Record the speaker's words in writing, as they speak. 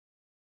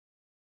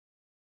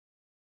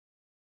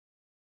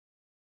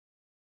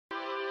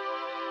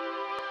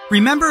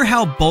Remember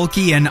how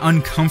bulky and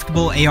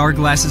uncomfortable AR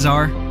glasses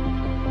are?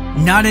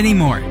 Not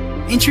anymore.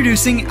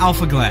 Introducing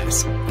Alpha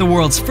Glass, the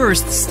world's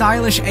first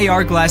stylish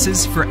AR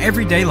glasses for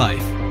everyday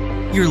life.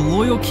 Your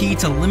loyal key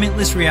to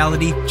limitless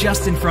reality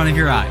just in front of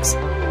your eyes.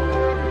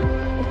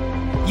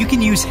 You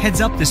can use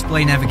heads-up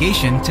display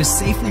navigation to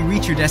safely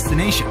reach your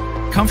destination.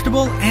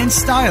 Comfortable and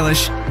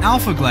stylish,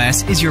 Alpha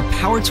Glass is your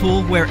power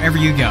tool wherever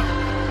you go.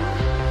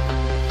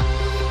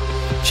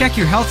 Check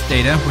your health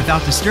data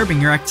without disturbing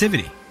your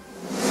activity.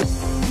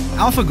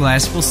 Alpha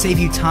Glass will save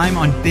you time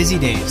on busy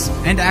days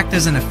and act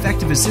as an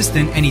effective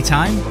assistant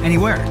anytime,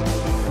 anywhere.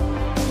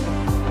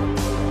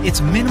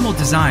 Its minimal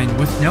design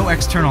with no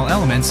external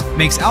elements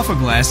makes Alpha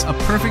Glass a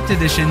perfect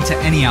addition to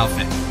any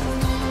outfit.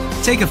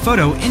 Take a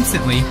photo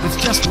instantly with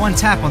just one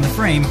tap on the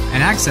frame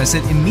and access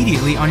it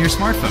immediately on your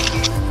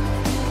smartphone.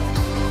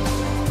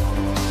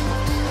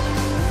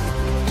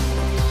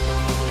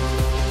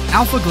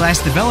 Alpha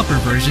Glass Developer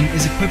version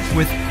is equipped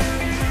with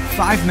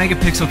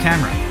 5-megapixel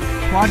camera,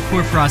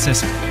 quad-core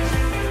processor,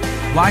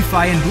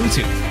 Wi-Fi and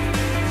Bluetooth,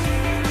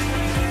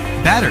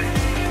 battery,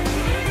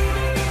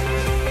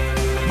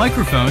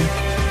 microphone,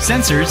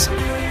 sensors,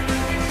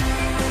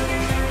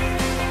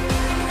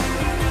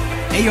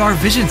 AR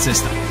vision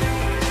system.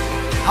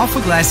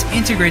 Alpha Glass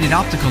Integrated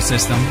Optical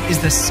System is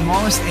the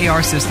smallest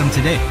AR system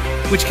to date,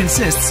 which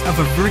consists of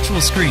a virtual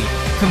screen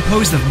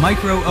composed of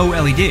micro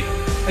OLED,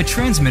 a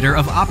transmitter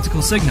of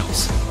optical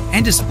signals,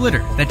 and a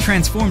splitter that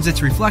transforms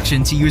its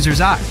reflection to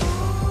user's eye.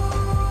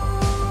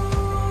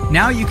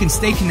 Now you can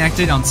stay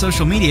connected on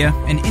social media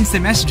and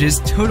instant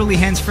messages totally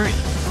hands-free.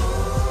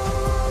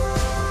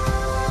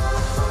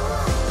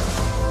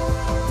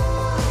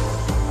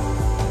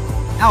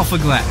 Alpha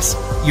Glass,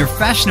 your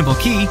fashionable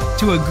key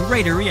to a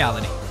greater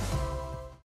reality.